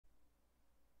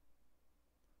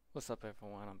What's up,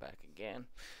 everyone? I'm back again,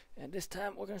 and this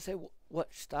time we're gonna say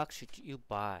what stock should you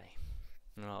buy.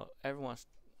 Everyone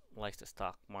likes the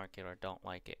stock market or don't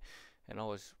like it, and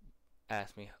always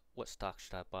ask me what stock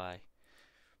should I buy.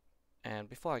 And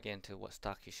before I get into what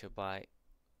stock you should buy,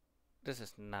 this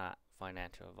is not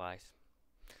financial advice.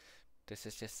 This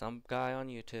is just some guy on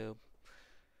YouTube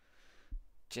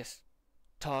just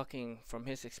talking from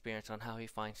his experience on how he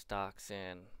finds stocks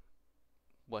and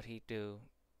what he do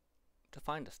to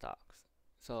find the stocks.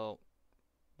 So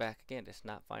back again, this is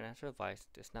not financial advice,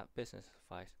 this is not business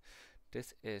advice.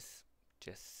 This is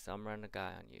just some random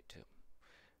guy on YouTube.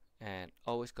 And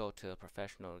always go to a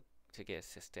professional to get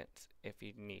assistance if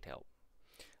you need help.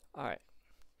 Alright,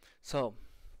 so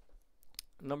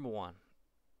number one,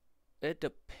 it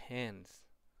depends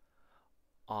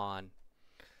on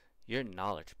your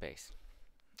knowledge base.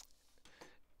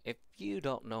 If you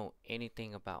don't know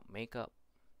anything about makeup,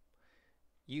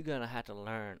 you're gonna have to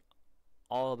learn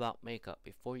all about makeup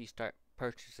before you start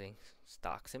purchasing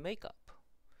stocks in makeup.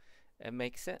 It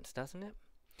makes sense, doesn't it?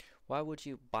 Why would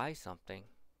you buy something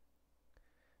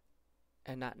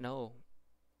and not know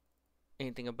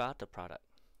anything about the product?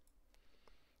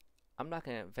 I'm not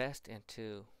going to invest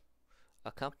into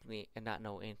a company and not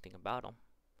know anything about them.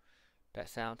 That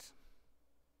sounds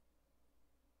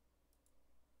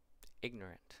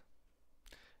ignorant.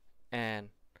 And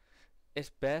it's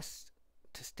best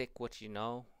to stick what you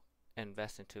know and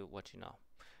invest into what you know.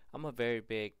 I'm a very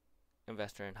big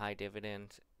investor in high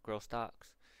dividends growth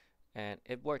stocks, and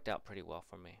it worked out pretty well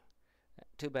for me.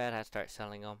 Too bad I had to start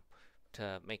selling them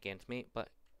to make ends meet, but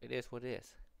it is what it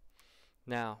is.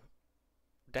 Now,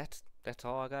 that's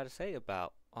all I got to say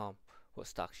about what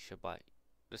stocks you should buy.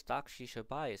 The stocks you should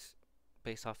buy is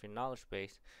based off your knowledge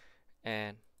base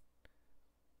and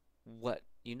what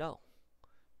you know.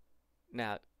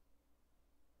 Now,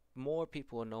 more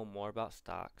people will know more about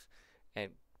stocks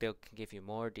and they can give you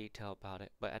more detail about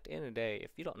it, but at the end of the day,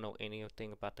 if you don't know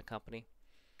anything about the company,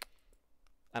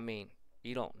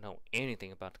 you don't know anything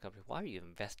about the company, why are you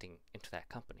investing into that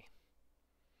company?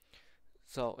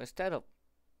 So instead of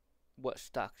what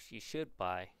stocks you should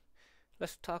buy,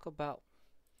 let's talk about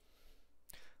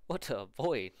what to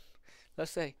avoid.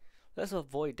 Let's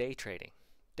avoid day trading.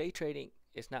 Day trading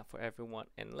is not for everyone,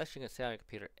 and unless you can sit on your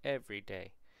computer every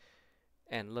day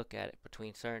and look at it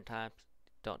between certain times,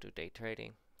 don't do day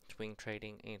trading, swing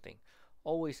trading, anything.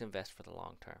 Always invest for the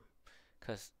long term,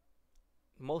 because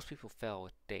most people fail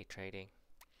with day trading.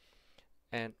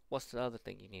 And what's the other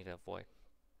thing you need to avoid?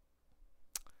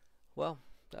 Well,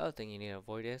 the other thing you need to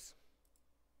avoid is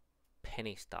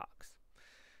penny stocks.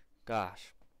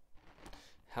 Gosh,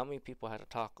 how many people had to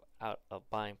talk out of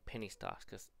buying penny stocks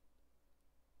because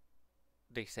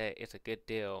they say it's a good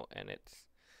deal and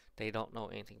they don't know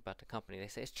anything about the company. They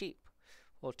say it's cheap.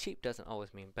 Well, cheap doesn't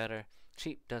always mean better.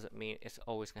 Cheap doesn't mean it's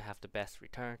always going to have the best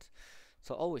returns.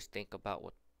 So always think about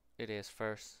what it is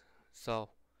first. So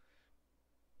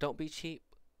don't be cheap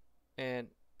and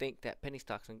think that penny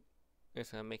stocks is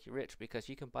going to make you rich, because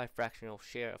you can buy fractional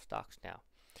share of stocks now.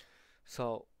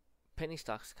 So penny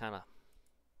stocks kind of,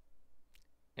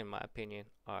 in my opinion,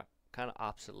 are kind of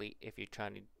obsolete if you're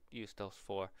trying to use those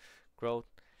for growth,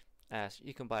 as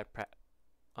you can buy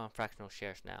fractional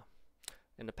shares now.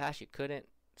 In the past you couldn't,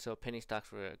 so penny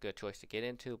stocks were a good choice to get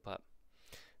into, but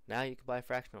now you can buy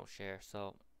fractional shares,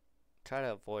 so try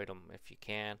to avoid them if you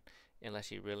can, unless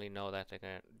you really know that they're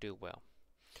going to do well.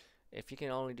 If you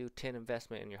can only do 10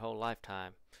 investment in your whole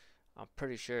lifetime, I'm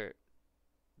pretty sure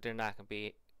they're not going to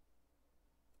be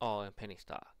all in penny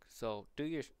stock. So do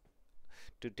your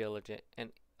due diligence,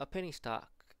 and a penny stock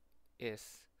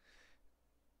is,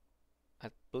 I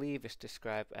believe it's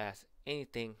described as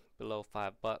anything below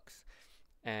 $5,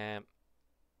 and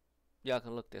y'all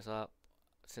can look this up.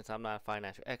 Since I'm not a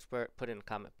financial expert, put in a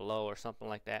comment below or something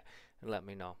like that and let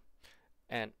me know.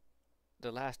 And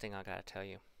the last thing I gotta tell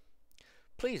you,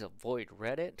 please avoid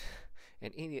Reddit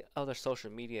and any other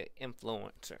social media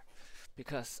influencer,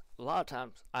 because a lot of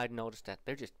times I noticed that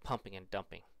they're just pumping and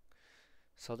dumping.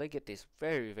 So they get this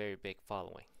very, very big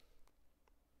following.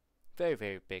 Very,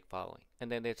 very big following.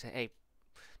 And then they say, hey,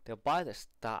 they'll buy the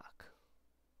stock,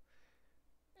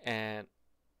 and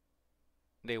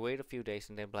they wait a few days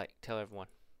and then tell everyone,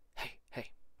 hey,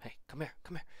 come here,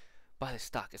 buy this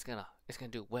stock. It's gonna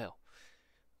do well.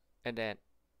 And then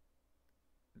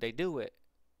they do it,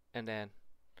 and then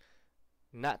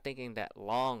not thinking that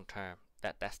long term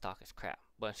that stock is crap,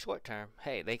 but in short term,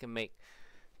 hey, they can make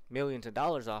millions of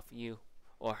dollars off of you,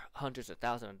 or hundreds of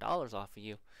thousands of dollars off of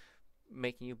you,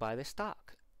 making you buy this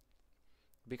stock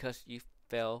because you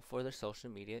fell for the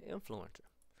social media influencer.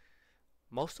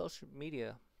 Most social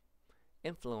media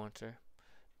influencer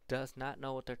does not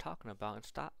know what they're talking about in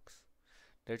stocks.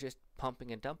 They're just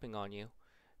pumping and dumping on you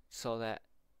so that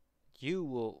you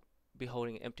will be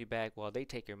holding an empty bag while they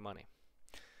take your money.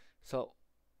 So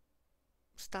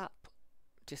stop.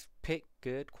 Just pick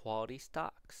good quality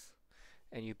stocks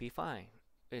and you'll be fine.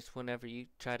 It's whenever you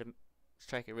try to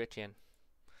strike it rich in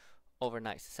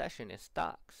overnight succession in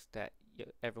stocks that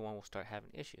everyone will start having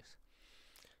issues.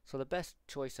 So the best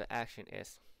choice of action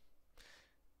is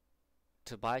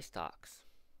to buy stocks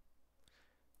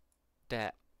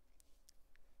that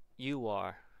you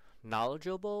are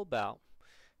knowledgeable about,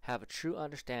 have a true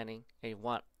understanding, and you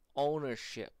want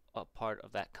ownership of part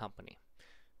of that company.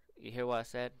 You hear what I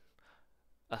said?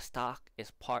 A stock is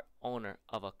part owner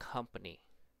of a company.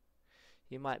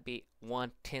 You might be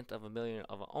 1/10 of a million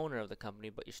of an owner of the company,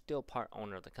 but you're still part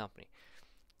owner of the company.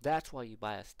 That's why you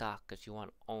buy a stock, because you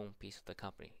want to own a piece of the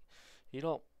company. You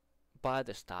don't buy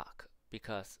the stock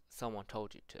because someone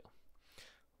told you to.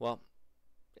 Well,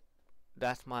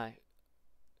 that's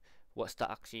what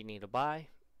stocks you need to buy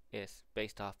is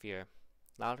based off your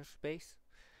knowledge base.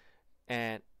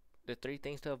 And the 3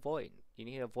 things to avoid: you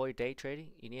need to avoid day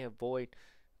trading, you need to avoid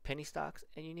penny stocks,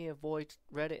 and you need to avoid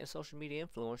Reddit and social media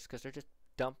influencers, because they're just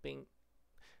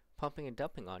pumping and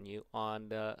dumping on you on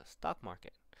the stock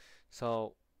market.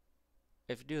 So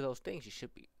if you do those things,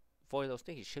 avoid those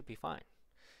things, you should be fine.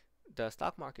 The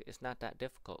stock market is not that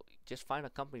difficult. Just find a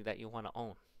company that you want to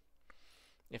own.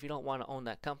 If you don't want to own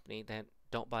that company, then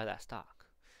don't buy that stock.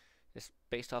 It's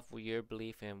based off of your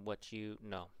belief in what you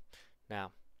know.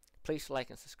 Now, please like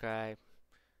and subscribe.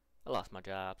 I lost my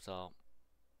job, so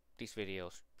these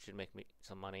videos should make me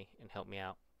some money and help me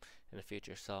out in the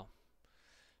future. So,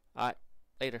 alright,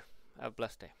 later. Have a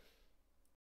blessed day.